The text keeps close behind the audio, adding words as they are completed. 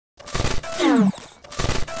Boom!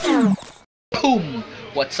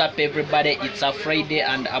 What's up everybody, it's a Friday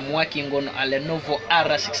and I'm working on a Lenovo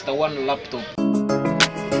R61 laptop.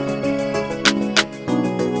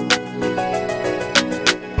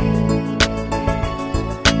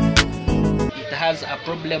 It has a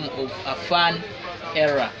problem of a fan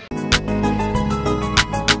error.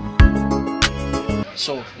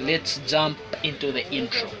 So let's jump into the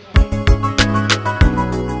intro.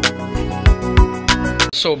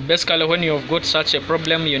 So basically, when you've got such a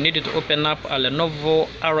problem, you need to open up a Lenovo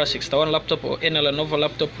R61 laptop or any Lenovo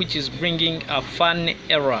laptop which is bringing a fan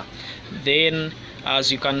error. Then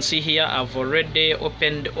as you can see here, I've already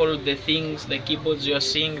opened all the things, the keyboards you're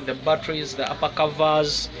seeing, the batteries, the upper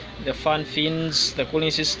covers, the fan fins, the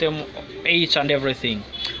cooling system, each and everything.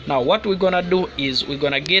 Now what we're gonna do is we're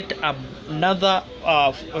gonna get another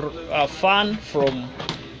fan from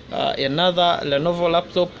another Lenovo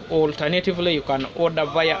laptop. Alternatively, you can order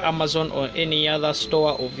via Amazon or any other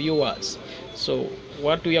store of yours. So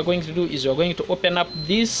what we are going to do is we're going to open up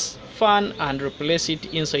this fan and replace it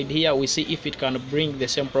inside here. We see if it can bring the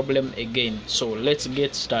same problem again. So let's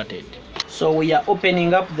get started. So we are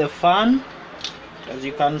opening up the fan. As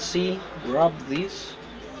you can see, grab this.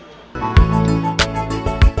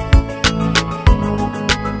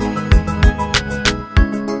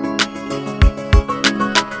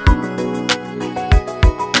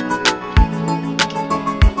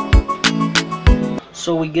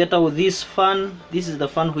 So we get out this fan. This is the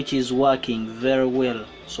fan which is working very well,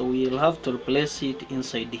 so we'll have to replace it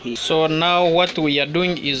inside here. So now what we are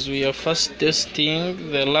doing is we are first testing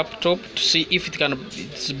the laptop to see if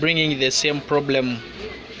it's bringing the same problem.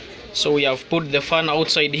 So we have put the fan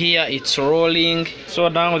outside here, it's rolling. So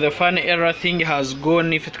now the fan error thing has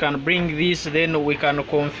gone. If it can bring this, then we can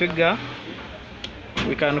configure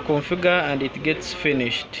and it gets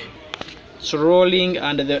finished. It's rolling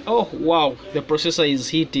and oh wow, the processor is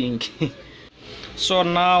heating. So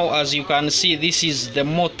now as you can see, this is the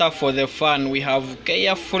motor for the fan. We have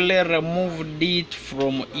carefully removed it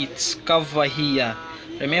from its cover here.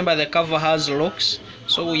 Remember, the cover has locks,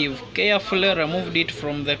 so we've carefully removed it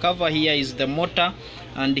from the cover. Here is the motor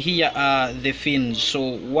and here are the fins.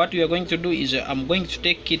 So what we are going to do is I'm going to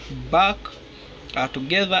take it back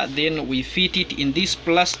together, then we fit it in this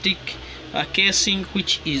plastic casing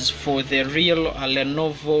which is for the real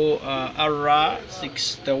Lenovo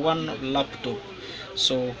R61 laptop.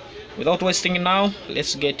 So without wasting now,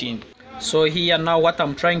 let's get in. So here now what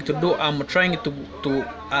I'm trying to do, I'm trying to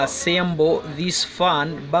assemble this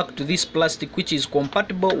fan back to this plastic which is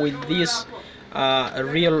compatible with this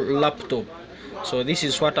real laptop. So this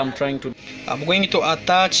is what I'm trying to do. I'm going to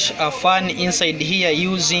attach a fan inside here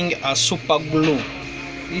using a super glue.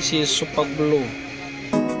 This is super glue.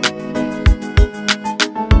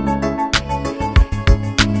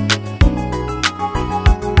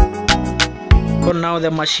 So now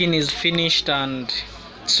the machine is finished and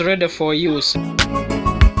it's ready for use.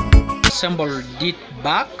 Assembled it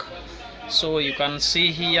back, so you can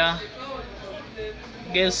see here.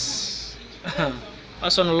 Guess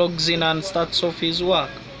person logs in and starts off his work.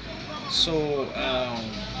 So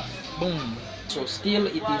boom. So still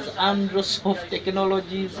it is Andrewsoft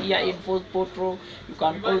Technologies here in Fort Portal. You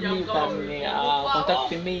can call me, you can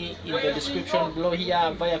contact me in the description below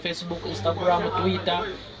here via Facebook, Instagram, Twitter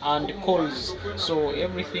and calls. So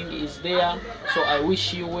everything is there. So I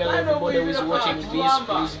wish you well, everybody who is watching this.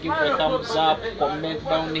 Please give a thumbs up, comment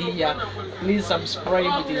down here, please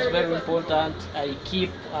subscribe, it is very important. I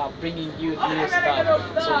keep bringing you new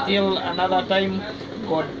stuff. So till another time,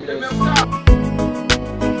 God bless.